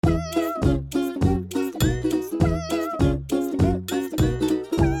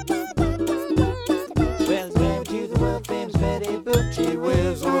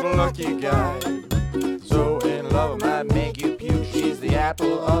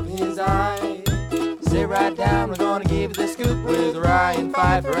of his eye. Sit right down, we're gonna give you the scoop with Ryan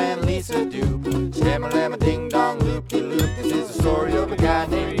Pfeiffer and Lisa Doop. Shama-lama ding-dong, loop-de-loop. This is the story of a guy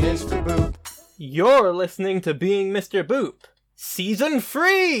named Mr. Boop. You're listening to Being Mr. Boop, Season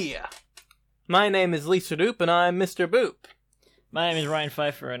 3! My name is Lisa Doop, and I'm Mr. Boop. My name is Ryan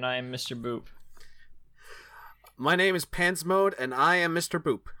Pfeiffer, and I am Mr. Boop. My name is Pans Mode, and I am Mr.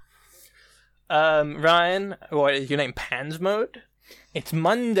 Boop. Ryan, what is your name, Pans Mode? It's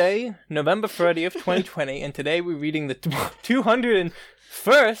Monday, November 30th, 2020, and today we're reading the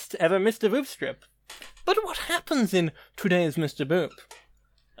 201st ever Mr. Boop strip. But what happens in today's Mr. Boop?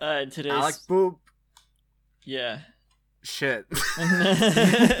 Today's... Alec Boop. Yeah. Shit.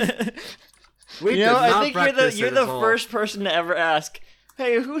 I think you're the first person to ever ask,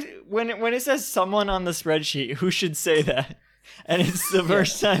 hey, when it says someone on the spreadsheet, who should say that? And it's the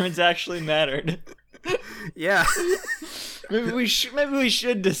first time it's actually mattered. Yeah. Maybe we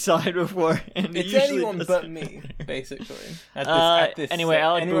should decide before. And it's anyone but me, basically. Anyway,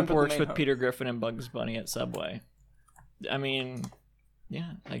 Alec Boop works with Peter Griffin and Bugs Bunny at Subway. I mean,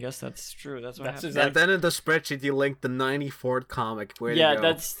 yeah, I guess that's true. That's what happens. Exactly. And then in the spreadsheet, you linked the 94th comic. Where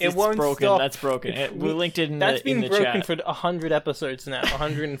it's broken. Stop. That's broken. We linked it in the chat. That's been broken for 100 episodes now.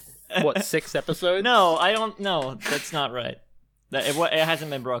 6 episodes? No, I don't know. That's not right. It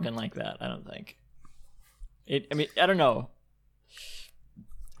hasn't been broken like that, I don't think. I don't know.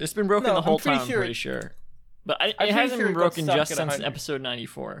 It's been broken the whole time, I'm pretty sure. But it hasn't been broken just since episode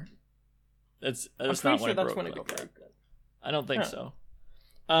 94. That's not when it broke. When it got broken. I don't think so.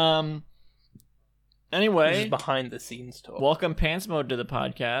 Anyway. This is behind the scenes talk. Welcome Pants Mode to the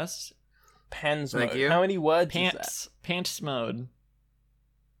podcast. Pants Thank Mode. you. How many words is that? Pants Mode.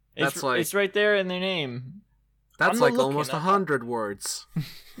 It's right there in their name. That's like almost 100 words.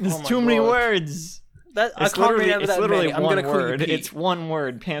 There's too many words. It's literally one word. It's one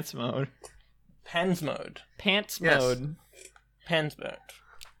word. Pants Mode. Pants Mode. Pants Yes. Mode. Pants Mode.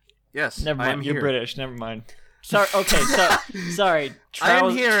 Yes. Never mind. You're here. British. Never mind. Sorry. Okay. Sorry. I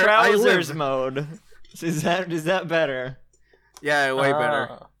am here. Trousers mode. Is that better? Yeah, way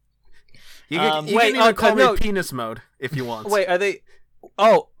better. You can call me Penis Mode if you want. Wait, are they?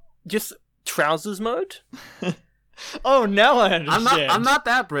 Oh, just trousers mode? Oh, now I understand. I'm not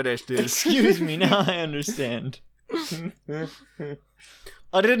that British, dude. Excuse me, now I understand. I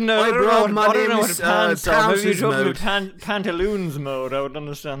didn't know. Hey, bro, I don't know what pants are. Maybe you told me mode. pantaloons mode. I would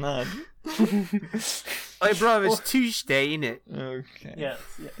understand that. Hey, bro, it's Tuesday, innit? Okay. Yes.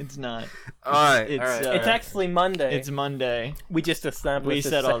 It's not. Alright. It's actually Monday. It's Monday. We just established. We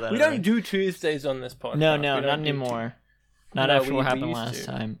said all that. We don't do Tuesdays on this podcast. No, not anymore. Not after what happened last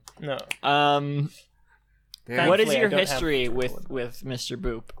time. No. What is your history with Mr.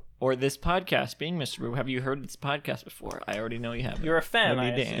 Boop? Or this podcast being Mr. Boop? Have you heard this podcast before? I already know you haven't. You're a fan, no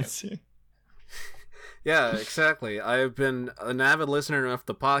I need to answer. Yeah, exactly. I've been an avid listener of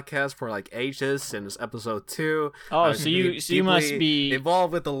the podcast for like ages, since episode 2. Oh, so you must be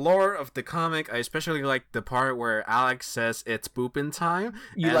involved with the lore of the comic. I especially like the part where Alex says it's boopin' time.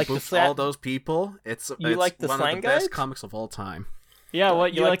 You like all those people. It's like the one slang of the best guide? comics of all time. Yeah,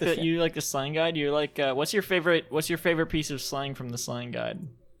 what you like the slang guide? You like what's your favorite piece of slang from the slang guide?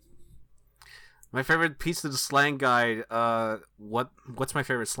 My favorite piece of the slang guide, what's my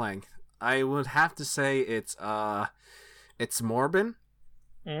favorite slang? I would have to say it's Morbin.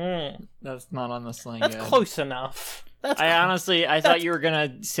 That's not on the slang guide. That's close enough. I thought you were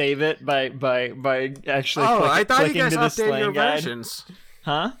gonna save it by actually I thought clicking you guys to the updated slang your guide. versions.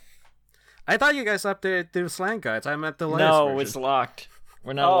 Huh? I thought you guys updated the slang guides. I meant the latest version. It's locked.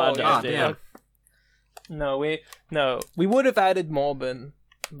 We're not allowed to update damn. it. No, we would have added Morbin,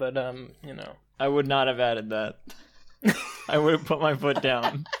 but I would not have added that. I would have put my foot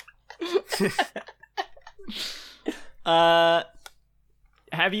down. Have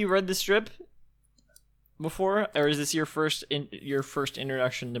you read the strip before, or is this your first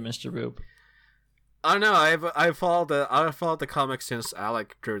introduction to Mr. Boop? Oh no, I followed the comic since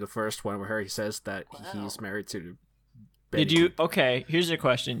Alec drew the first one where he says that he's married to Betty. Did you? Okay, here's a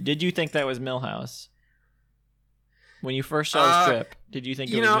question. Did you think that was Milhouse? When you first saw the strip, did you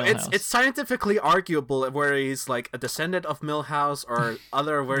think it was Milhouse? It's scientifically arguable whether he's like a descendant of Milhouse or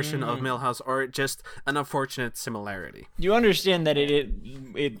other version of Milhouse, or just an unfortunate similarity. You understand that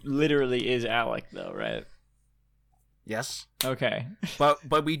it literally is Alec, though, right? Yes. Okay.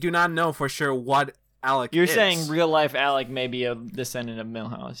 But we do not know for sure what Alec You're is. saying real life Alec may be a descendant of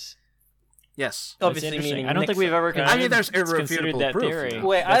Milhouse. Yes. Obviously, meaning I don't think we've ever there's irrefutable that proof. theory.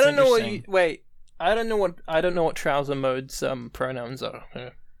 Wait, I don't know I don't know what Trouser Mode's pronouns are.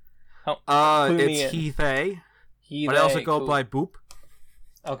 It's he, they. But I also go by Boop.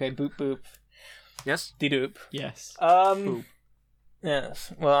 Okay, boop boop. Yes. De-doop. Yes. Boop.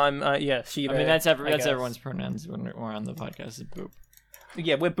 Yes. Well, I'm. Yeah, she. I mean, that's everyone's pronouns when we're on the podcast. Is boop.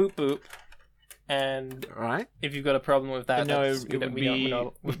 Yeah, we're boop boop. And All right. if you've got a problem with that, No, that's- it would we be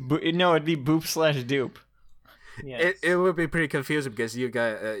don't- no, it'd be boop/dupe. Yes. It would be pretty confusing because you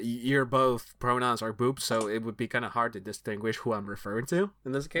got your both pronouns are boop, so it would be kind of hard to distinguish who I'm referring to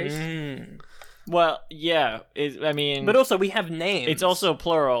in this case. Mm. Well, yeah. I mean, But also, we have names. it's also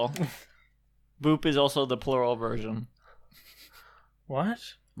plural. Boop is also the plural version. What?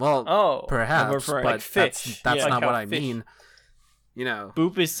 Well, Oh. perhaps, referring- but like fish. that's Yeah. not Like what how I fish- mean. You know,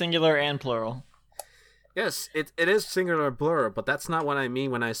 Boop is singular and plural. yes, it is singular blur, but that's not what I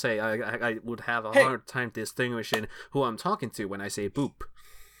mean when I say I would have a Hey. hard time distinguishing who I'm talking to when I say boop.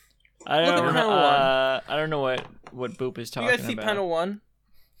 I Look don't at know. panel one. I don't know what Boop is talking You guys see about. panel 1?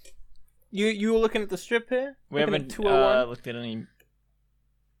 You were looking at the strip here? We Looking at haven't 201? looked at any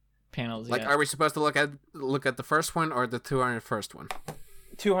panels Like, yet. are we supposed to look at the first one or the 201st one?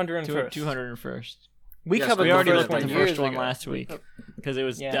 201st. 201st. We Yes, covered We the already first looked at one the years first one ago. last week because it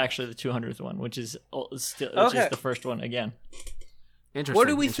was Yeah. actually the 200th one, which is still Okay. the first one again. Interesting. What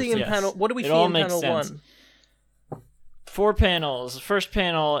do we see in Yes. panel? What do we It see all in makes panel sense. 1? 4 panels. First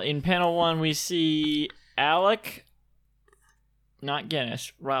panel, in panel 1, we see Alec, not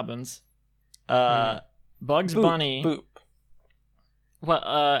Guinness, Robbins, Bugs Boop, Bunny, Boop. well,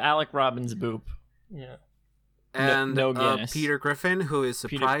 Alec Robbins Boop. Yeah. And no Guinness. Peter Griffin, who is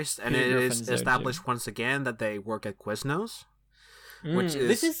surprised, and Peter it Griffin's is there, established too. once again that they work at Quiznos, which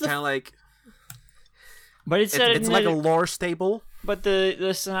This is is the kind of like But it said it's like a lore stable. but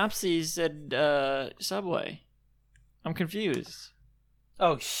the synopsis said Subway. I'm confused.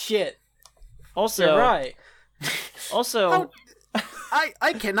 Oh shit! Also, You're right. Also,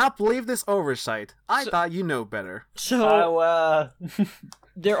 I cannot believe this oversight. I thought you know better. so Oh,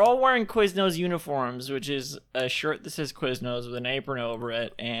 they're all wearing Quiznos uniforms, which is a shirt that says Quiznos with an apron over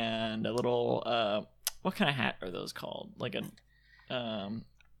it and a little what kind of hat are those called? Like a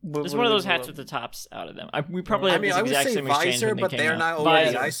it's one of those hats with the tops out of them. We probably I have mean, this I would exact say same exchange visor, when they but came they're out. not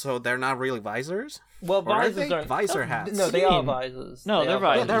Visor. OpenAI, so they're not really visors. Well, Or are visors they? aren't Visor hats. No, they What do you are mean? visors. No, they're are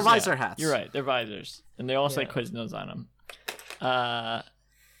visors. They're yeah. visor hats. You're right. They're visors, and they all say Yeah. Quiznos on them.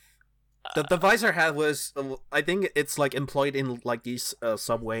 The visor hat was, I think it's like employed in like these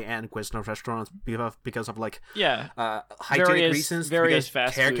Subway and Quiznos restaurants because of like Yeah, hygienic reasons. various because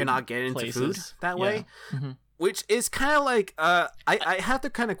fast care food cannot get into food places. that Yeah. way. Mhm. Which is kind of like I have to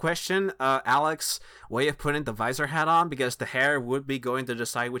kind of question Alex's way of putting the visor hat on because the hair would be going to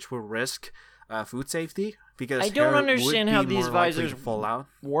decide which will risk food safety. Because I don't hair understand would how be these more likely visors to fall out.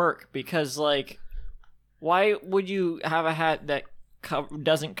 work because like, why would you have a hat that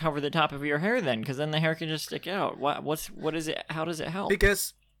doesn't cover the top of your hair then? Because then the hair can just stick out. What is it? How does it help?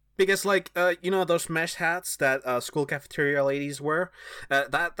 Because like you know those mesh hats that school cafeteria ladies wear,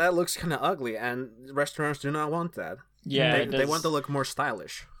 that looks kind of ugly, and restaurants do not want that. Yeah, they want to look more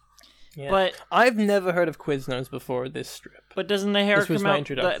stylish. Yeah. But I've never heard of Quiznos before this strip. but doesn't the hair This was come my out?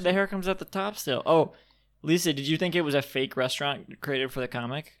 introduction. The hair comes out the top still. Oh, Lisa, did you think it was a fake restaurant created for the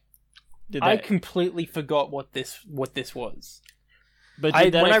comic? Did I that? completely forgot what this was. But I-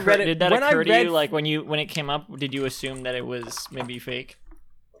 did that when I occur, read it- did that when I occur to read- you? Like when it came up, did you assume that it was maybe fake?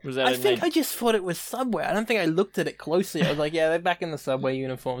 Was that I an think idea? I just thought it was Subway. I don't think I looked at it closely. I was like, yeah, they're back in the Subway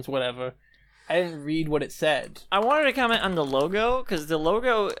uniforms, whatever. I didn't read what it said. I wanted to comment on the logo because the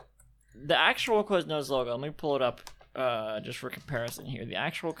logo, the actual Quiznos logo. Let me pull it up just for comparison here. The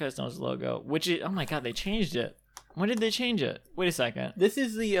actual Quiznos logo, which is, oh my god, they changed it. When did they change it? Wait a second. This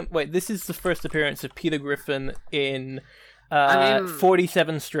is this is the first appearance of Peter Griffin in I mean-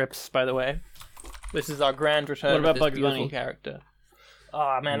 47 strips, by the way. This is our grand return What about of this Bugs beautiful Bunny? character.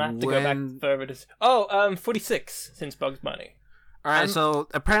 Oh man, I have to go back When- further to 46 since Bugs Bunny. All right, I'm- so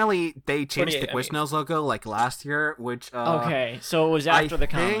apparently they changed the 48, I mean. Quiznos logo like last year, which Okay, so it was after the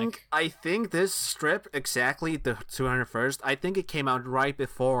comic. I think this strip exactly the 201st. I think it came out right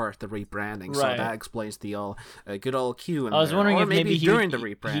before the rebranding, so Right. that explains the good old Q. In I was there. wondering Or if maybe during the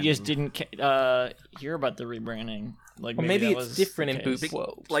rebranding, he just didn't hear about the rebranding. Like Or maybe that it's was different the in case. Boop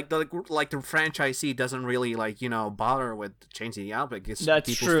World. like the franchisee doesn't really bother with changing the outfit. Because That's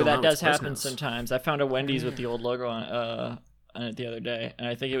people true. still That know does it's happen Quiznos. sometimes. I found a Wendy's with the old logo on it the other day, and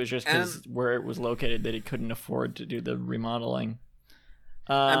I think it was just because where it was located that he couldn't afford to do the remodeling.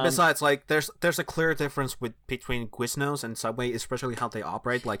 And besides, like, there's a clear difference between Quiznos and Subway, especially how they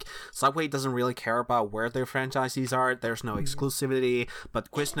operate. Like, Subway doesn't really care about where their franchisees are. There's no exclusivity.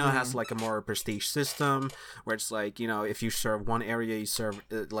 But Quiznos has, like, a more prestige system where it's like, if you serve one area, you serve,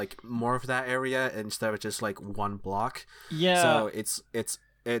 like, more of that area instead of just, like, one block. Yeah. So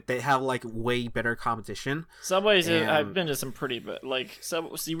they have like way better competition. Subways, I've been to some pretty, but like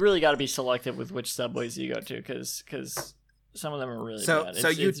so you really got to be selective with which subways you go to, because some of them are really bad. So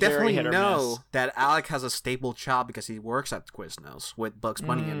you definitely know that Alec has a stable job because he works at Quiznos with Bugs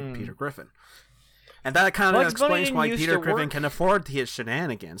Bunny and Peter Griffin. And that kind of explains why Peter Griffin can afford his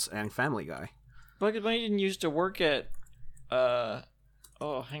shenanigans and Family Guy. Bugs Bunny didn't used to work at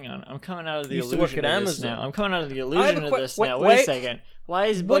hang on. I'm coming out of the illusion of Amazon this now. Wait a second. Why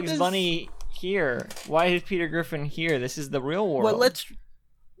is Bugs Bunny here? Why is Peter Griffin here? This is the real world. Well, let's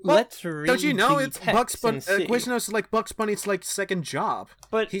read. Don't you know the it's Bugs Bunny? Quiznos is like Bugs Bunny's like second job.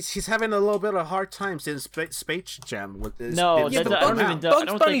 But he's having a little bit of a hard time since Space Jam. With his, Bugs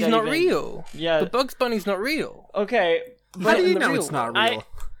Bunny's not real. Yeah, the Bugs Bunny's not real. Okay, how do you know it's not real?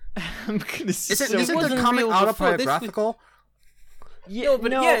 I'm gonna say isn't the comic autobiographical? Yeah,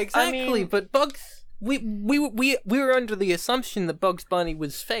 exactly. I mean, but Bugs, we were under the assumption that Bugs Bunny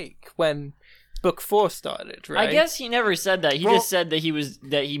was fake when Book 4 started, right? I guess he never said that. He just said that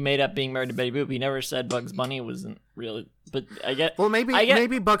he made up being married to Betty Boop. He never said Bugs Bunny wasn't really. But I get. Well,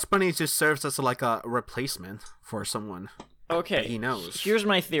 maybe Bugs Bunny just serves as like a replacement for someone. Okay, that he knows. Here's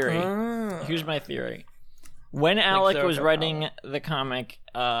my theory. When Alec was writing the comic,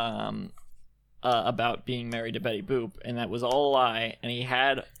 about being married to Betty Boop, and that was all a lie, and he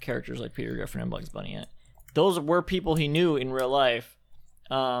had characters like Peter Griffin and Bugs Bunny in it. Those were people he knew in real life,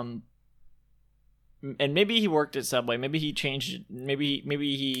 and maybe he worked at Subway. Maybe he changed. Maybe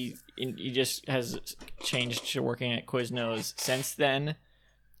he just has changed to working at Quiznos since then.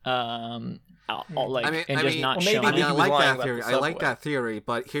 I like that theory,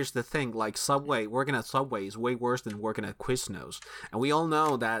 but here's the thing: like Subway, working at Subway is way worse than working at Quiznos, and we all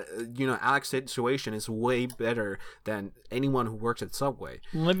know that Alex's situation is way better than anyone who works at Subway.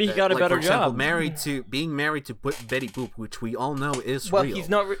 Maybe he got a better job. Being married to Betty Boop, which we all know is real. He's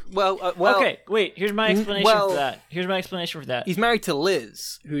not. Okay, wait. Here's my explanation for that. He's married to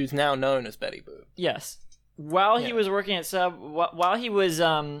Liz, who's now known as Betty Boop. Yes. While he was working at while he was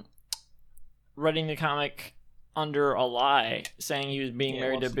writing the comic under a lie, saying he was being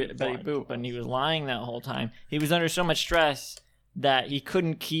married to Betty Boop, and he was lying that whole time. He was under so much stress that he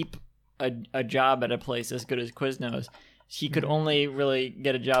couldn't keep a job at a place as good as Quiznos. He could only really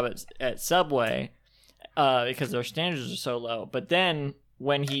get a job at Subway because their standards are so low. But then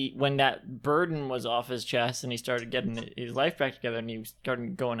when that burden was off his chest and he started getting his life back together and he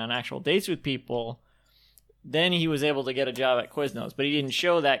started going on actual dates with people, then he was able to get a job at Quiznos, but he didn't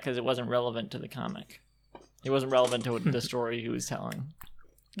show that because it wasn't relevant to the comic. It wasn't relevant to the story he was telling.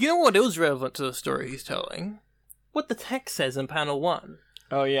 You know what is relevant to the story he's telling? What the text says in panel 1.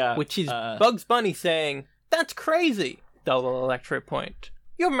 Oh, yeah. Which is Bugs Bunny saying, "That's crazy!" Double electric point.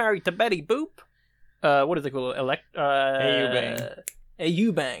 "You're married to Betty Boop." What is it called?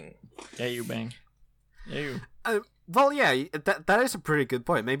 A-U-Bang. Well, yeah, that is a pretty good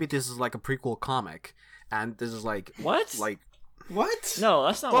point. Maybe this is like a prequel comic. And this is like what? Like what? No,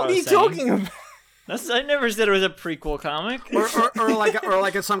 that's not what are you talking about? I never said it was a prequel comic. or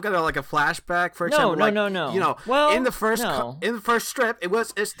like some kind of like a flashback, for example. No. Well, in the first strip, it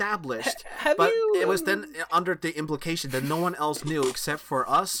was established, it was then under the implication that no one else knew except for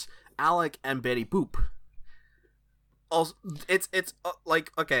us, Alec, and Betty Boop. Also, it's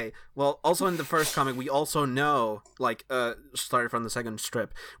like, okay, well, also in the first comic we also know, like, started from the second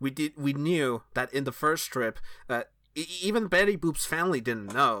strip, we knew that in the first strip even Betty Boop's family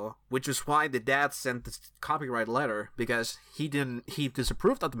didn't know, which is why the dad sent this copyright letter, because he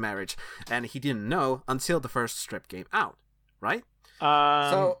disapproved of the marriage and he didn't know until the first strip came out, right?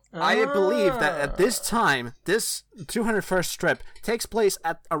 So I believe that at this time, this 201st strip takes place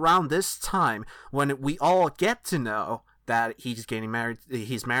at around this time when we all get to know that he's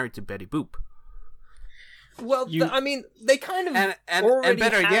married to Betty Boop. Well, I mean, they kind of and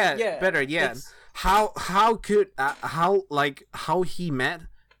better yet, how he met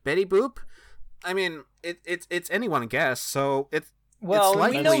Betty Boop. I mean, it's anyone's guess. So it's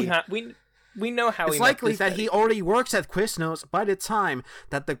likely. We know how it's likely that he already works at Quiznos by the time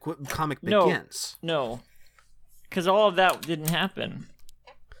that the comic begins. No, because all of that didn't happen.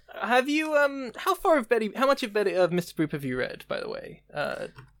 Have you how much of Mr. Boop have you read, by the way?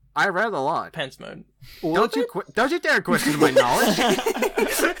 I read a lot. Pants mode. Don't you dare question my knowledge.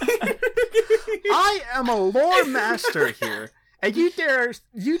 I am a lore master here, and you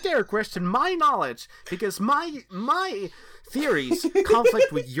dare question my knowledge because my theories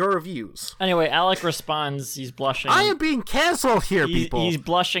conflict with your views. Anyway, Alec responds. He's blushing. I am being canceled here, people. He's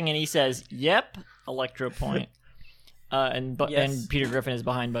blushing and he says, "Yep, Electro point." And Peter Griffin is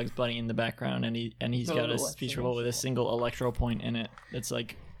behind Bugs Bunny in the background, and he's got a speech bubble with a single electro point in it that's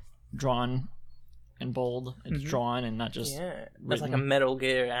like drawn in bold. It's drawn and not just that's like a Metal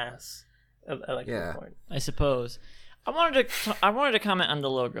Gear ass electro point. I suppose. I wanted to comment on the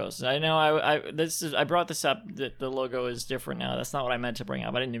logos. I know I brought this up that the logo is different now. That's not what I meant to bring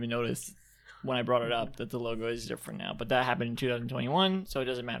up. I didn't even notice when I brought it up that the logo is different now. But that happened in 2021, so it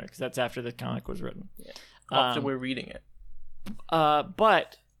doesn't matter because that's after the comic was written. Yeah. After we're reading it.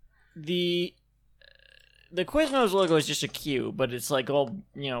 But the Quiznos logo is just a Q, but it's like all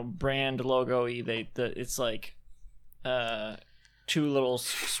brand logo-y. It's like two little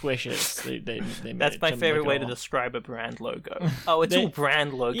swishes. They That's my favorite way to describe a brand logo. Oh, it's all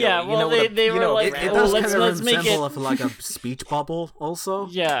brand logo. Yeah, well, they were like, it does let's make it of like a speech bubble, also.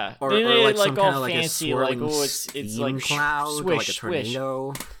 Yeah, or like some kind of like fancy, a like swirling it's like cloud, swish, like a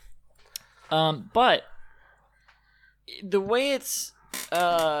tornado. But the way it's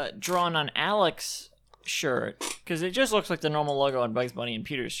drawn on Alec's shirt, because it just looks like the normal logo on Bugs Bunny and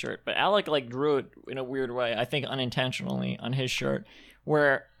Peter's shirt, but Alec like drew it in a weird way, I think unintentionally, on his shirt,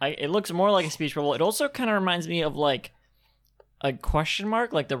 where it looks more like a speech bubble. It also kind of reminds me of like a question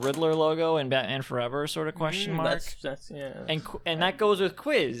mark, like the Riddler logo in Batman Forever sort of question mark. That's and that goes with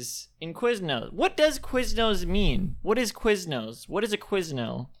quiz in Quiznos. What does Quiznos mean? What is Quiznos? What is a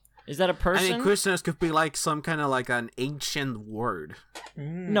Quizno? Is that a person? I mean, Quiznos could be like some kind of like an ancient word.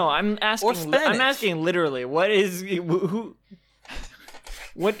 No, I'm asking. I'm asking literally. What is who?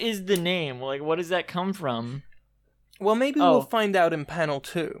 What is the name? Like, what does that come from? Well, maybe we'll find out in panel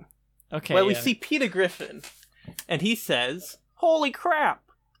 2. Okay. Where we see Peter Griffin, and he says, "Holy crap!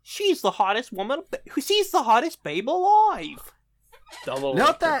 She's the hottest woman. She's the hottest babe alive."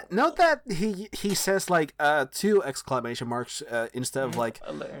 Note that he says like 2 exclamation marks instead of like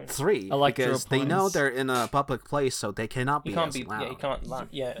 3 because they know they're in a public place, so they cannot be as loud. Yeah, you can't laugh.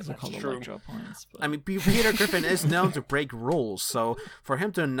 Yeah, that's true. Points, but... I mean, Peter Griffin is known to break rules, so for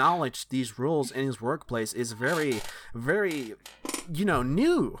him to acknowledge these rules in his workplace is very, very,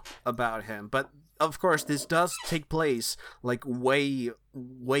 new about him. But of course, this does take place like way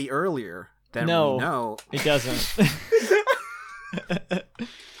earlier than we know. It doesn't.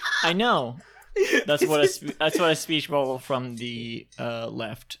 I know. That's what a speech bubble from the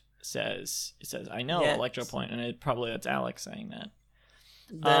left says. It says, "I know, electro point," and that's Alex saying that.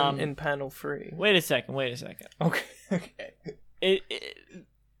 Then in panel 3. Wait a second. Okay.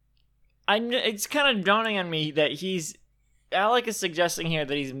 It's kind of dawning on me that Alec is suggesting here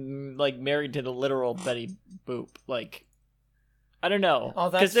that he's like married to the literal Betty Boop, like. I don't know,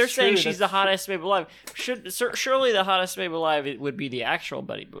 because they're saying she's the hottest babe alive. Surely the hottest babe alive would be the actual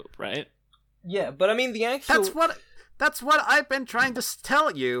Betty Boop, right? Yeah, but I mean the actual. That's what I've been trying to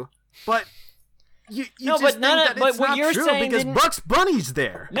tell you, but you no, just but think that it's what not you're true saying because Bugs Bunny's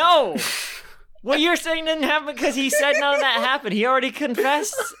there. No. What you're saying didn't happen because he said none of that happened. He already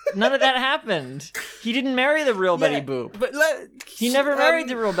confessed none of that happened. He didn't marry the real Betty Boop. But he never married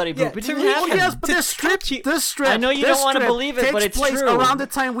the real Betty Boop. It didn't happen. Yes, but this strip. I know you don't want to believe it, but it's place true. Around the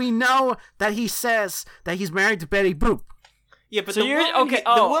time we know that he says that he's married to Betty Boop. Yeah, but so you're okay.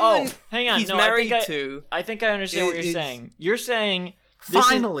 Hang on. He's married to. I think I understand what you're saying. You're saying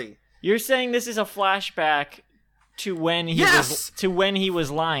finally. You're saying this is a flashback to when he was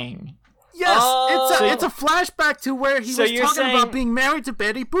lying. Yes, it's a flashback to where he was talking about being married to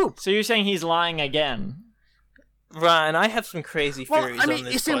Betty Boop. So you're saying he's lying again? Ryan, I have some crazy theories on this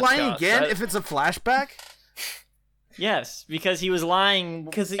is he lying again if it's a flashback? Yes, because he was lying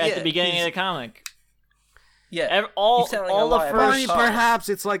at the beginning of the comic. Yeah, all the first. Perhaps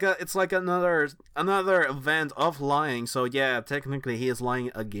it's like another event of lying. So yeah, technically he is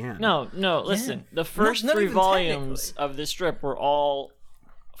lying again. No. Listen, the first 3 volumes of this strip were all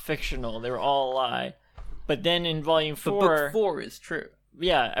fictional. They were all a lie. But then in volume 4, book 4 is true.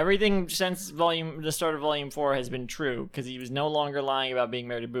 Yeah, everything since the start of volume 4 has been true because he was no longer lying about being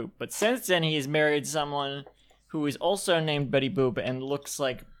married to Boop. But since then, he has married someone who is also named Betty Boop and looks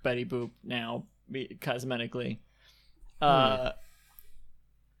like Betty Boop now, cosmetically. But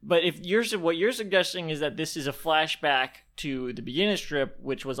what you're suggesting is that this is a flashback to the beginning strip,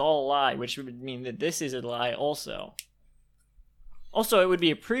 which was all a lie, which would mean that this is a lie also. Also, it would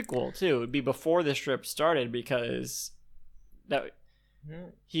be a prequel too. It would be before the strip started because that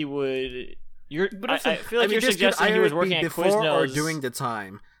he would. I feel like you're suggesting he was working at Quiznos or during the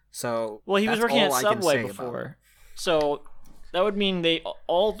time. So he was working at Subway before. So that would mean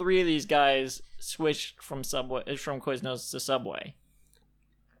all 3 of these guys switched from Quiznos to Subway.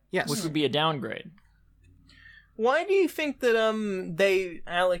 Yes, which would be a downgrade. Why do you think that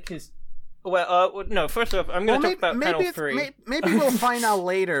Alec has Well, no. First off, I'm going to talk about panel 3. Maybe we'll find out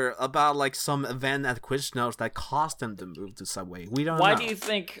later about like some event at Quiznos that caused them to move to Subway. We don't know. Why do you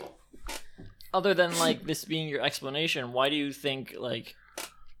think, other than like this being your explanation, why do you think like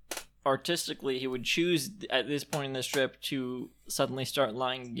artistically he would choose at this point in the strip to suddenly start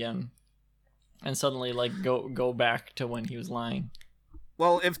lying again, and suddenly like go back to when he was lying?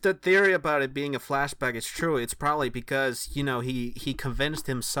 Well, if the theory about it being a flashback is true, it's probably because, he convinced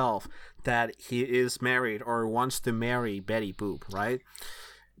himself that he is married or wants to marry Betty Boop, right?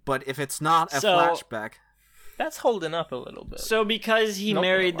 But if it's not a flashback... That's holding up a little bit. So because he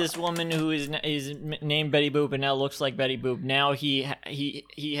married this woman who is named Betty Boop and now looks like Betty Boop, now he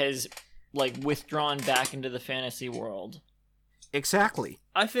has, like, withdrawn back into the fantasy world. Exactly.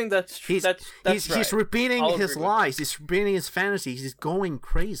 I think that's true. That's he's right. repeating his lies. He's repeating his fantasies. He's going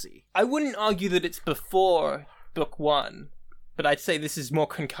crazy. I wouldn't argue that it's before book 1, but I'd say this is more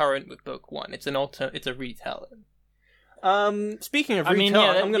concurrent with book 1. It's it's a retelling. Speaking of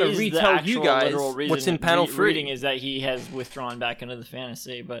retelling, I'm going to retell you guys what's in panel 3. Reading is that he has withdrawn back into the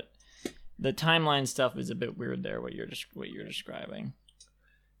fantasy, but the timeline stuff is a bit weird there. What you're describing.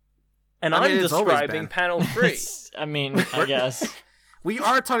 And I'm describing panel 3. I guess. We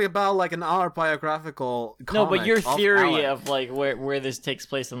are talking about like an autobiographical comic. No, but your theory Alec. of like where this takes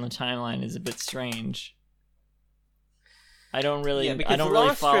place on the timeline is a bit strange. I don't really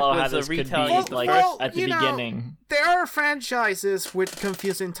follow how this could be at the beginning. There are franchises with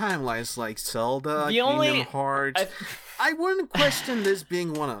confusing timelines like Zelda, Kingdom Hearts. I wouldn't question this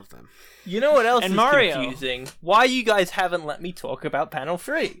being one of them. You know what else and is Mario. Confusing? Why you guys haven't let me talk about panel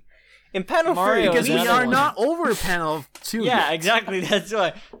 3. In panel 3, because we are not over panel 2. Yeah, yet. Exactly. That's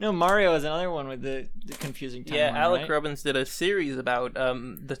why. No, Mario is another one with the confusing timeline. Yeah, Alec right? Robbins did a series about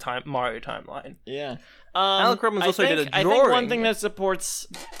the Mario timeline. Yeah. Alec Robbins also did a drawing. I think one thing that supports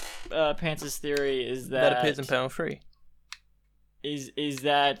Pants' theory is that appears in panel 3 is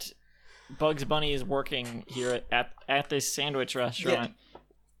that Bugs Bunny is working here at this sandwich restaurant,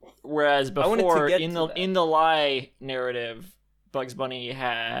 whereas before in the lie narrative, Bugs Bunny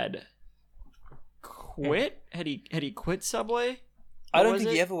had quit. Had he quit Subway? I don't think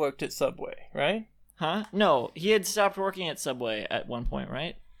he ever worked at Subway, right? Huh? No, he had stopped working at Subway at one point,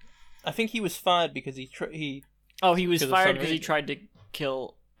 right? I think he was fired because he was fired because he tried to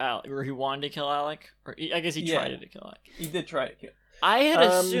kill Alec, or he wanted to kill Alec, or I guess he tried to kill Alec. He did try to kill. I had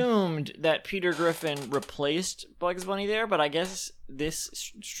assumed that Peter Griffin replaced Bugs Bunny there, but I guess this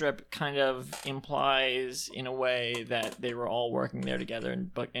strip kind of implies, in a way, that they were all working there together,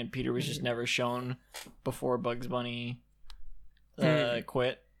 and Peter was just never shown before Bugs Bunny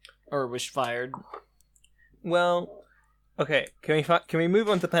quit or was fired. Well, okay. Can we move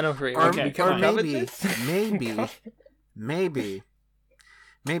on to panel 3? Maybe.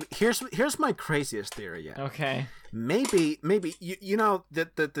 Here's my craziest theory yet. Okay. Maybe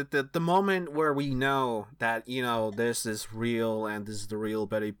the moment where we know that this is real and this is the real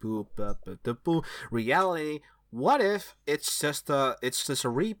Betty Boop reality. What if it's just a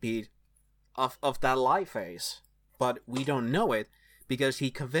repeat of that lie phase, but we don't know it because he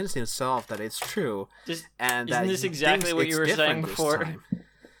convinced himself that it's true. Isn't this exactly what you were saying before?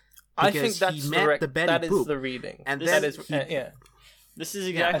 I think that's that is the reading, and that is This is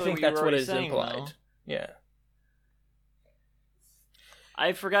exactly what is implied. Though. Yeah.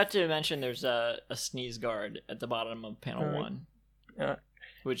 I forgot to mention there's a sneeze guard at the bottom of panel 1. Yeah.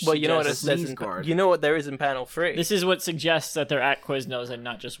 Which you know what it says you know what there is in panel 3. This is what suggests that they're at Quiznos and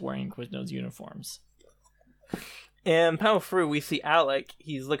not just wearing Quiznos uniforms. In panel 3, we see Alec.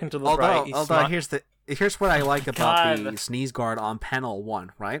 He's looking to the right. Although here's what I like about the sneeze guard on panel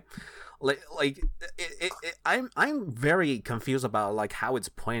 1, right? I'm very confused about like how it's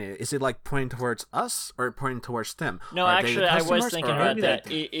pointed. Is it like pointing towards us or pointing towards them? No, actually, I was thinking about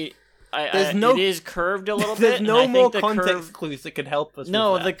that. It is curved a little bit. There's no more context clues that could help us.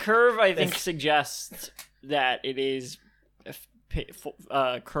 No, with that. The curve I think suggests that it is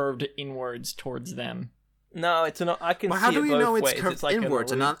curved inwards towards them. No, it's not. I can see it both ways. How do we know it's curved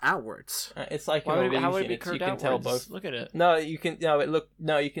inwards and not outwards? It's like an illusion. How would it be curved you can outwards? tell both. Look at it. No, you can.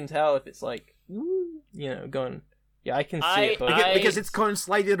 No, you can tell if it's like, going. Yeah, I can see it both. Because it's going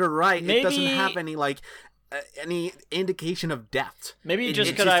slightly to the right. Maybe, it doesn't have any any indication of depth. Maybe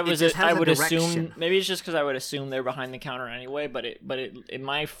just because I would assume. Maybe it's just because I would assume they're behind the counter anyway. But in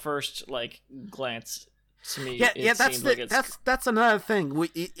my first glance. To me, that's another thing.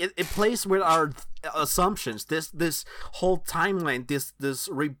 It plays with our assumptions. This whole timeline, this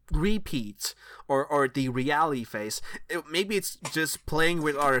repeat or the reality phase. Maybe it's just playing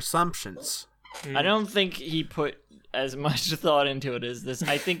with our assumptions. I don't think he put as much thought into it as this.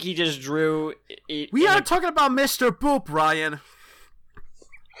 I think he just drew. We are talking about Mr. Boop, Ryan.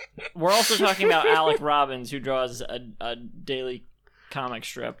 We're also talking about Alec Robbins, who draws a daily comic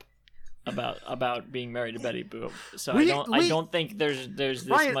strip about being married to Betty Boop. So I don't think there's this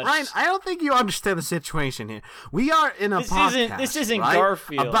Ryan, much. Ryan, I don't think you understand the situation here. We are in a podcast. This isn't right?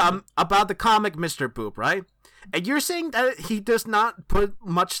 Garfield about the comic Mr. Boop, right? And you're saying that he does not put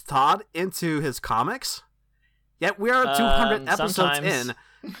much thought into his comics? Yet we are 200 episodes in,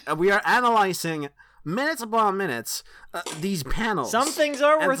 and we are analyzing minutes upon minutes these panels. Some things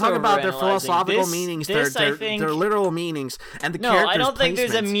are worth talk about their philosophical this, meanings, this, their literal meanings, and the characters' I don't think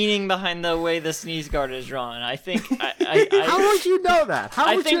placement. there's a meaning behind the way the sneeze guard is drawn. I think. How would you know that?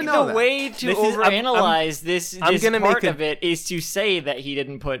 How would you know that? I think the way to overanalyze this part of it is to say that he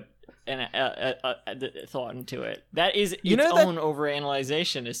didn't put a thought into it. That is its own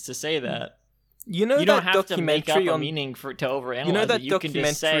overanalyzation, is to say that. You don't have to make up a meaning to overanalyze it. You can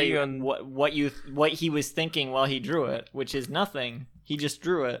just say what he was thinking while he drew it, which is nothing. He just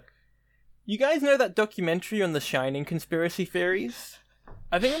drew it. You guys know that documentary on the Shining conspiracy theories?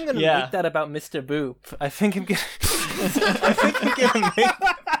 I think I'm gonna make that about Mr. Boop. I think I'm gonna make.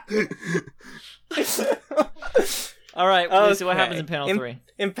 All right, okay. So what happens in panel 3?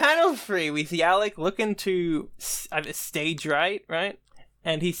 In panel 3, we see Alec looking to stage right?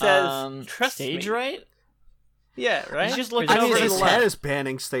 And he says, "Trust stage me." right? Yeah, right. He's just looking over his the head left. is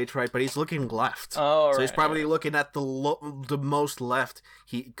panning stage right, but he's looking left. Oh, so he's probably looking at the most left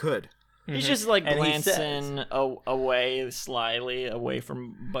he could. He's just like glancing away slyly away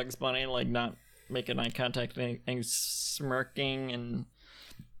from Bugs Bunny, like not making eye contact and smirking, and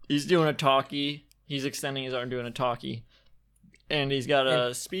he's doing a talkie. He's extending his arm doing a talkie, and he's got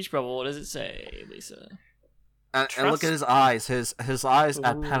a speech bubble. What does it say, Lisa? And look at his eyes. His eyes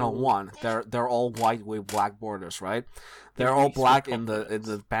at panel 1. They're all white with black borders, right? They're all black in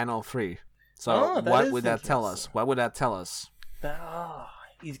the panel 3. So what would that tell us? What would that tell us?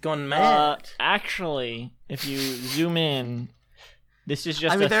 He's gone mad. Actually, if you zoom in, this is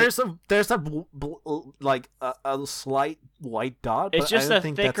just. I mean, there's a slight white dot. It's but just I don't a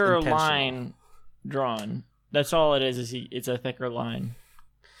think thicker that's line it's all it is it's a thicker line.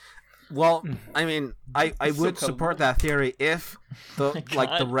 Well, I mean, I would support that theory if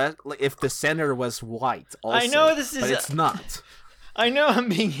if the center was white. Also, I know this is, but it's not. I know I'm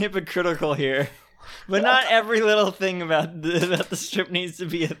being hypocritical here, but not every little thing about the strip needs to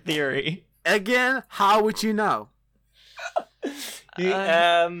be a theory. Again, how would you know?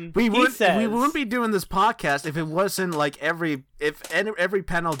 We wouldn't be doing this podcast if it wasn't like every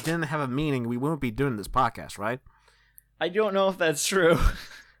panel didn't have a meaning. We wouldn't be doing this podcast, right? I don't know if that's true.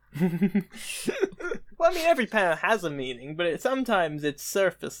 Well, I mean, every panel has a meaning, but sometimes it's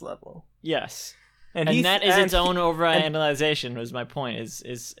surface level. Yes, and that is its own overanalyzation. Was my point?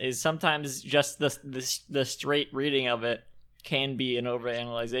 Is sometimes just the straight reading of it can be an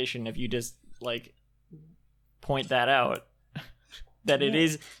overanalyzation if you just like point that out. That it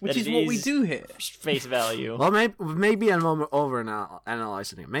is, which is what we do here. Face value. Well, maybe I'm over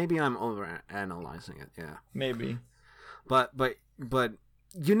analyzing it. Maybe I'm over analyzing it. Yeah, maybe. But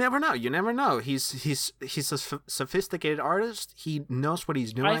you never know. You never know. He's a sophisticated artist. He knows what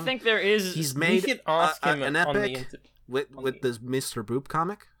he's doing. I think there is. He's made an epic with this Mr. Boop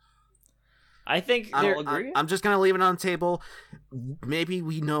comic. I think I'm just gonna leave it on the table. Maybe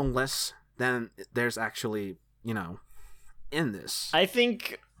we know less than there's actually, in this. I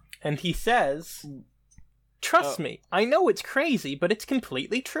think, and he says, "Trust me, I know it's crazy, but it's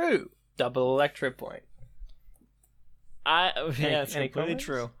completely true." Double electro point. It's completely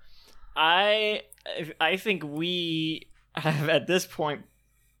true. I think we have at this point.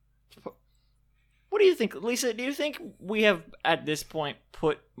 What do you think, Lisa? Do you think we have at this point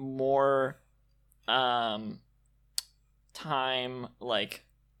put more time, like,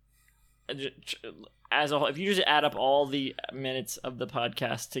 as a whole? If you just add up all the minutes of the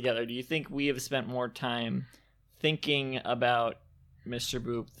podcast together, do you think we have spent more time thinking about Mr.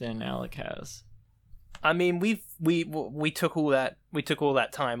 Boop than Alec has? I mean, we took all that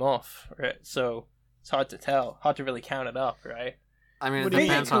time off, right? So it's hard to tell, hard to really count it up, right? I mean, it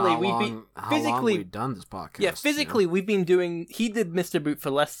depends on how long we've done this podcast. Yeah, physically, we've been doing. He did Mr. Boop for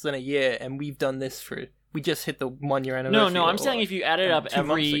less than a year, and we've done this for. We just hit the 1 year anniversary. No, I'm saying if you added up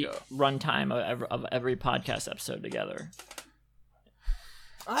every runtime of every podcast episode together.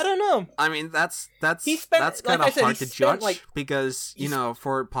 I don't know. I mean, that's kind of hard to judge because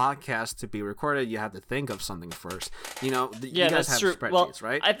for podcasts to be recorded, you have to think of something first. You guys have spreadsheets,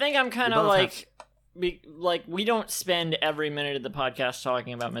 right? I think I'm kind of like we don't spend every minute of the podcast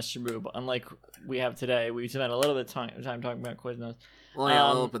talking about Mr. Boop, unlike we have today. We spent a little bit of time talking about Quiznos. Well, yeah,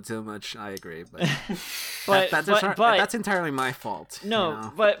 a little bit too much. I agree, but that's entirely my fault. No, you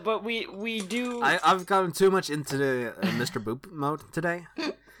know? but we do. I've gotten too much into the Mr. Boop mode today.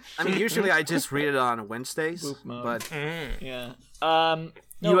 I mean, usually I just read it on Wednesdays, but yeah. No,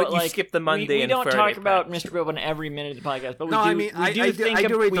 you skip the Monday. We and don't Friday talk about Mr. Boop on every minute of the podcast, but I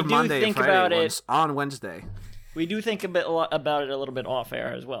do read the Monday and Friday ones on Wednesday. We do think about it a little bit off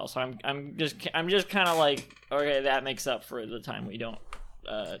air as well. So I'm just kind of like, okay, that makes up for the time we don't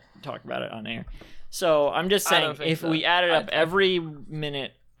talk about it on air. So I'm just saying, if we added up every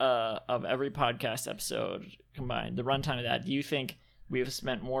minute of every podcast episode combined, the runtime of that, do you think we have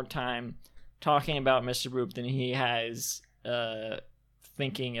spent more time talking about Mr. Boop than he has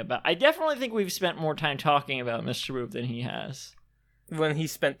thinking about? I definitely think we've spent more time talking about Mr. Boop than he has. When he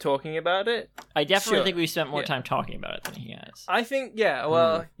spent talking about it? I definitely think we spent more time talking about it than he has. I think, yeah.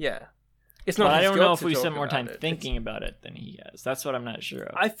 It's not. But I don't know if we spent more time thinking about it than he has. That's what I'm not sure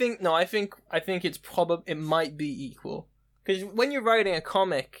of. I think it's probably, it might be equal. Because when you're writing a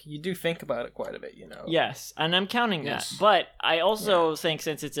comic, you do think about it quite a bit, you know? Yes, and I'm counting that. But I also think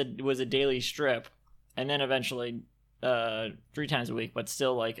since it was a daily strip, and then eventually 3 times a week, but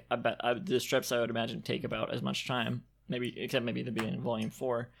still, like, the strips I would imagine take about as much time. Except maybe the beginning of Volume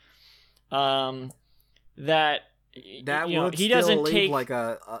 4, that he doesn't take like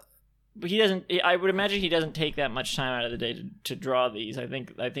but he doesn't. I would imagine he doesn't take that much time out of the day to draw these. I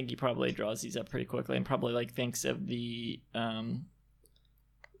think he probably draws these up pretty quickly and probably like thinks of the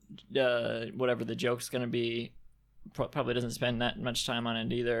whatever the joke's gonna be. Probably doesn't spend that much time on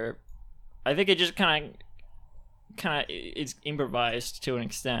it either. I think it just kind of it's improvised to an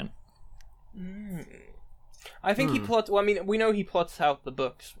extent. I think he plots. Well, I mean, we know he plots out the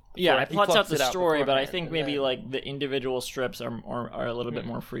books. Yeah, he plots out the story, but I think maybe like the individual strips are a little bit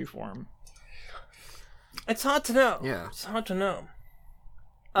more freeform. It's hard to know. Yeah, it's hard to know.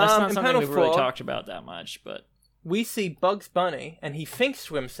 That's not something we've really talked about that much, but we see Bugs Bunny, and he thinks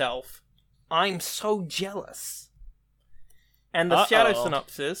to himself, "I'm so jealous." And the shadow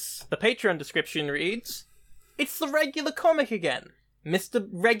synopsis, the Patreon description reads, "It's the regular comic again,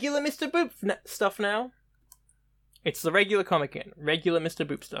 regular Mr. Boop stuff now." It's the regular comic again. Regular Mr.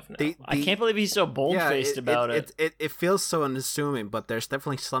 Boop stuff now. I can't believe he's so bold-faced about it. It feels so unassuming, but there's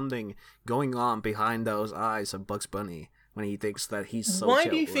definitely something going on behind those eyes of Bugs Bunny when he thinks that he's so Why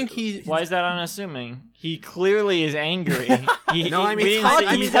do you think he... Why is that unassuming? He clearly is angry. He's having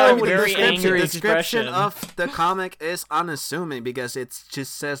a very angry description of the comic is unassuming because it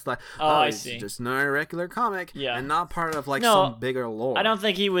just says like, it's just not a regular comic and not part of like some bigger lore. I don't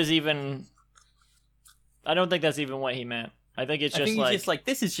think he was even... I don't think that's even what he meant. I think it's just he's just like,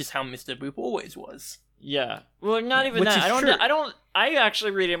 this is just how Mr. Boop always was. Yeah. Well, not even that. I actually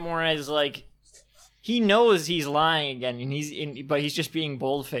read it more as like, he knows he's lying again, and but he's just being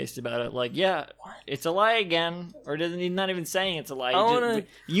bold-faced about it. Like, yeah, it's a lie again, or he's not even saying it's a lie.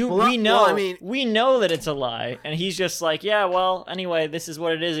 We know that it's a lie, and he's just like, yeah, well, anyway, this is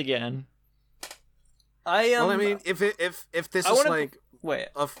what it is again. If this is like...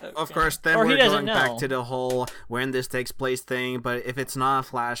 Of course, then we're going back to the whole when this takes place thing, but if it's not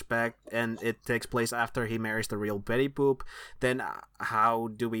a flashback and it takes place after he marries the real Betty Boop, then how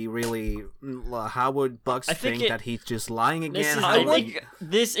would Bugs think that he's just lying again?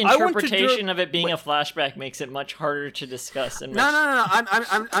 This interpretation of it being a flashback makes it much harder to discuss. No.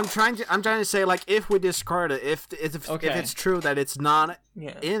 I'm trying to say, like, if we discard it, if it's true that it's not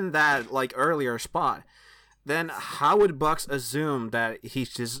in that like earlier spot, then how would Bugs assume that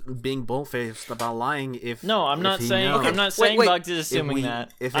he's just being bull-faced about lying? I'm not saying Bugs is assuming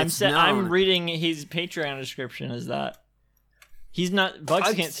that. I'm reading his Patreon description as that. He's not.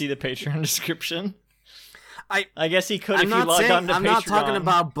 Bugs can't see the Patreon description. I guess he could if he logged on to Patreon. I'm not talking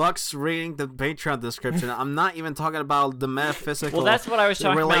about Bugs reading the Patreon description. I'm not even talking about the metaphysical that's what I was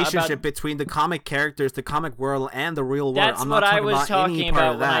talking relationship between the comic characters, the comic world, and the real world. That's what I was talking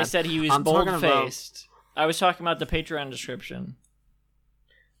about when I said he was bold-faced. I was talking about the Patreon description.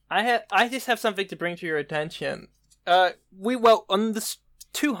 I just have something to bring to your attention. On the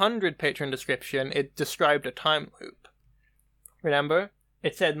 200 Patreon description, it described a time loop. Remember?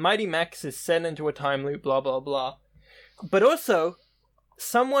 It said Mighty Max is sent into a time loop, blah, blah, blah. But also,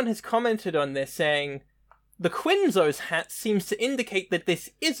 someone has commented on this saying, the Quinzo's hat seems to indicate that this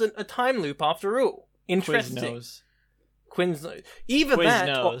isn't a time loop after all. Interesting. Quinzo.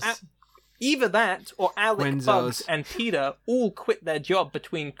 Either that, or Alec, Quinzo's. Bugs, and Peter all quit their job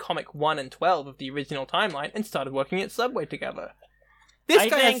between comic 1 and 12 of the original timeline and started working at Subway together.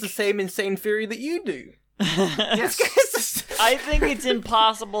 This guy has the same insane theory that you do. Yes. I think it's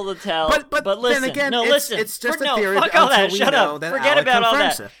impossible to tell. But listen, then again, listen. It's just a theory. Fuck all that. Shut up. Forget about all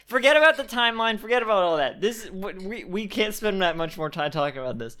that. It. Forget about the timeline. Forget about all that. We can't spend that much more time talking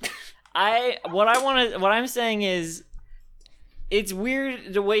about this. What I'm saying is, it's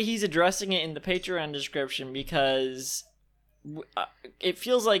weird the way he's addressing it in the Patreon description, because it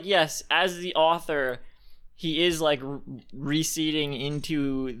feels like, yes, as the author, he is like receding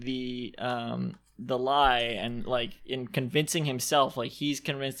into the lie, and like in convincing himself, like he's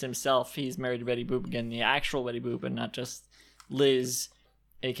convinced himself he's married to Betty Boop again, the actual Betty Boop, and not just Liz,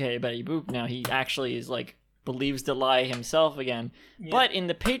 aka Betty Boop. Now he actually is like believes the lie himself again. Yeah. But in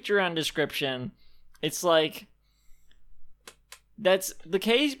the Patreon description, it's like that's the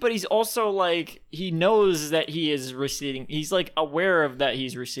case, but he's also like, he knows that he is receding. He's like aware of that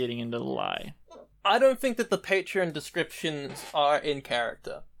he's receding into the lie. I don't think that the Patreon descriptions are in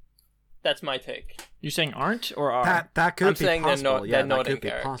character. That's my take. You're saying aren't or are? That could I'm be saying possible. they're not in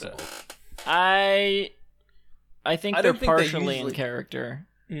character. Possible. I think they're partially in character.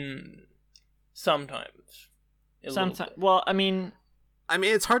 Sometimes. Well, I mean,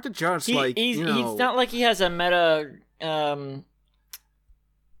 it's hard to judge. He's not like he has a meta,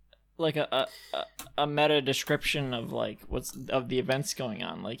 like a meta description of like of the events going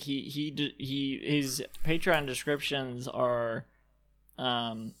on. Like his Patreon descriptions are,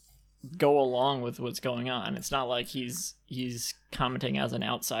 go along with what's going on. It's not like he's commenting as an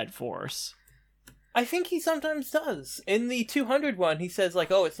outside force. I think he sometimes does. In the 200 one, he says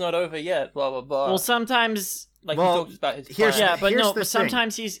like, "Oh, it's not over yet." Blah blah blah. Well, sometimes he talks about his plan. Yeah, but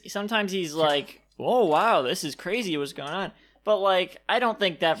sometimes he's like, "Oh wow, this is crazy. What's going on?" But like, I don't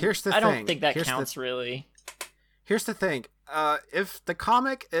think that counts really. Here's the thing. If the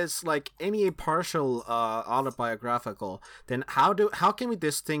comic is like any partial autobiographical, then how can we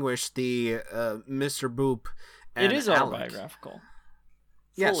distinguish the Mr. Boop and It is autobiographical.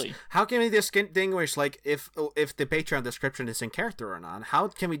 Fully. Yes. How can we distinguish like if the Patreon description is in character or not? How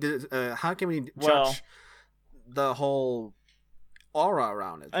can we judge the whole aura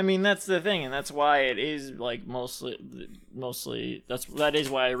around it? I mean, that's the thing, and that's why it is like mostly that is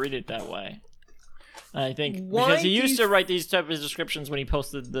why I read it that way. I think because he used to write these type of descriptions when he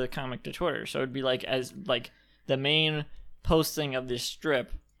posted the comic to Twitter, so it'd be like as like the main posting of this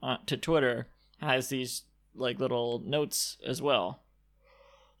strip to Twitter has these like little notes as well.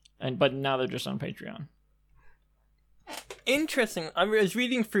 But now they're just on Patreon. Interesting. I was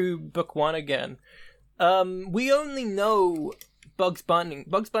reading through book 1 again. We only know Bugs Bunny.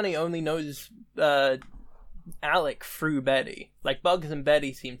 Bugs Bunny only knows Alec through Betty. Like, Bugs and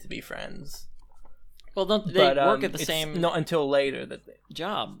Betty seem to be friends. Well, don't they work at the same... Not until later that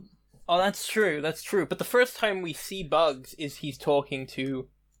job. Oh, that's true. But the first time we see Bugs is he's talking to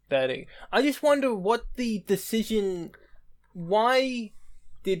Betty. I just wonder what the decision... Why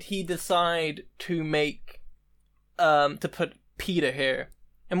did he decide to make... to put Peter here?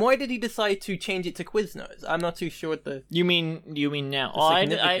 And why did he decide to change it to Quiznos? I'm not too sure what the... You mean now?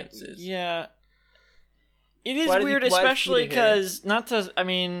 Significance is. Yeah. It is weird, especially because... Not to... I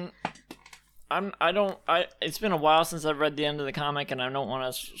mean... It's been a while since I've read the end of the comic, and I don't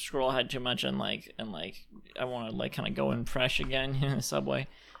want to scroll ahead too much and I want to like kind of go in fresh again in the subway.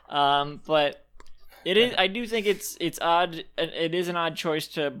 But it is. I do think it's odd. It is an odd choice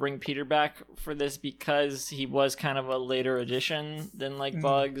to bring Peter back for this because he was kind of a later addition than like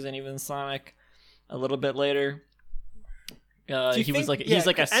Bugs and even Sonic, a little bit later. He's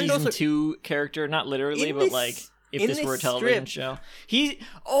like a season 2 character, not literally, but like. If this were a television show, Peter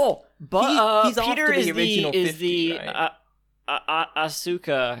is the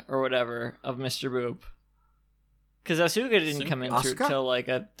Asuka or whatever of Mr. Boop, because Asuka didn't come in till like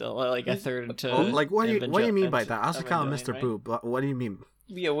a third to. Like what do you mean by that? Asuka and Mr. Boop. What do you mean?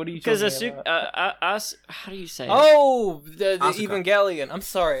 Yeah, what are you? Because Asuka, how do you say? Oh, the Evangelion. I'm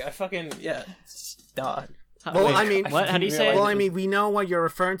sorry, I fucking Duh. Well, I mean, what? How do you say it? Well, I mean, we know what you're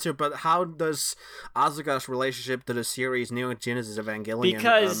referring to, but how does Asuka's relationship to the series Neon Genesis Evangelion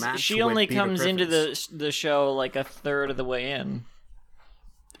because match she only with comes Peter into the show like a third of the way in,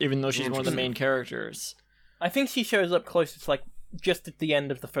 even though she's one of the main characters. I think she shows up close to like just at the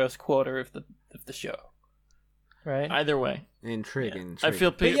end of the first quarter of the show. Right. Either way, intriguing. I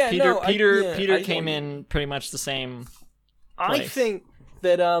feel Peter came in pretty much the same place. I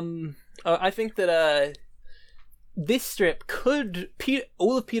think that this strip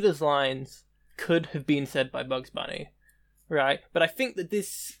all of Peter's lines could have been said by Bugs Bunny, right? But I think that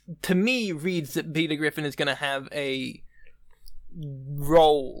this, to me, reads that Peter Griffin is going to have a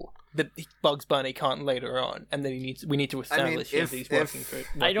role that Bugs Bunny can't later on, and then we need to establish if he's working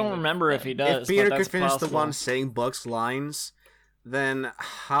for. I don't remember if he does. If Peter could finish the one saying Bugs' lines, then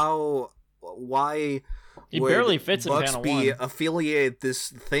why? He barely fits in panel 1. Affiliate this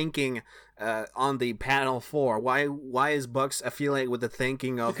thinking on the panel 4? Why is Bugs affiliated with the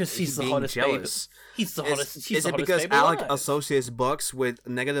thinking of because he's being the hottest jealous? He's the hottest. Is it because Alec associates Bugs with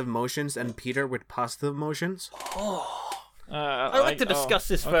negative emotions and Peter with positive emotions? I'd like to discuss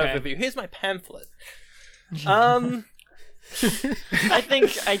this further with you. Here's my pamphlet. I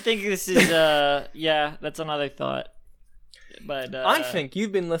think this is that's another thought. But I think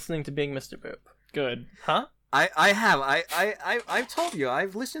you've been listening to Being Mr. Boop. Good. Huh? I have. I've told you.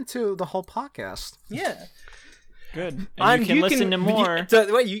 I've listened to the whole podcast. Yeah. Good. And you can listen to more.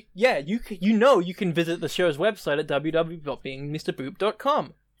 You can visit the show's website at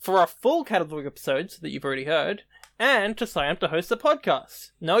www.beingmrboop.com for our full catalog of episodes that you've already heard, and to sign up to host the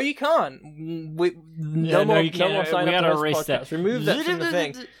podcast. No, you can't. No more sign up to host the podcast. Remove that from the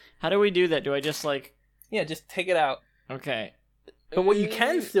thing. How do we do that? Do I just just take it out. Okay. But what you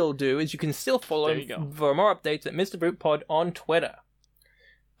can still do is you can still follow for more updates at Mr. Boop Pod on Twitter.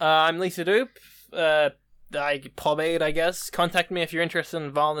 I'm Lisa Doop. Pomade, I guess. Contact me if you're interested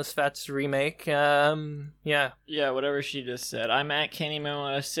in Valnus Fat's remake. Yeah, whatever she just said. I'm at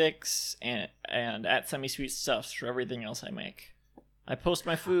KennyMemo6 and at Semi-Sweet Stuffs for everything else I make. I post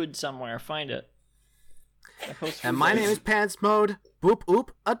my food somewhere. Find it. And my name is Pants Mode. Boop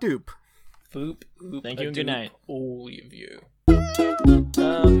oop a doop. Boop oop. Thank you and good night, all of you.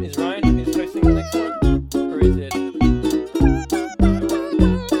 Is Ryan posting the next one, or is it?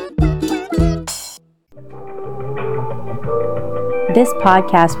 This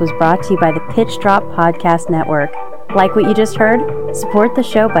podcast was brought to you by the Pitch Drop Podcast Network. Like what you just heard? Support the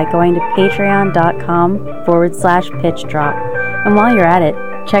show by going to patreon.com/pitchdrop. And while you're at it,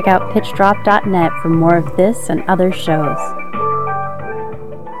 check out pitchdrop.net for more of this and other shows.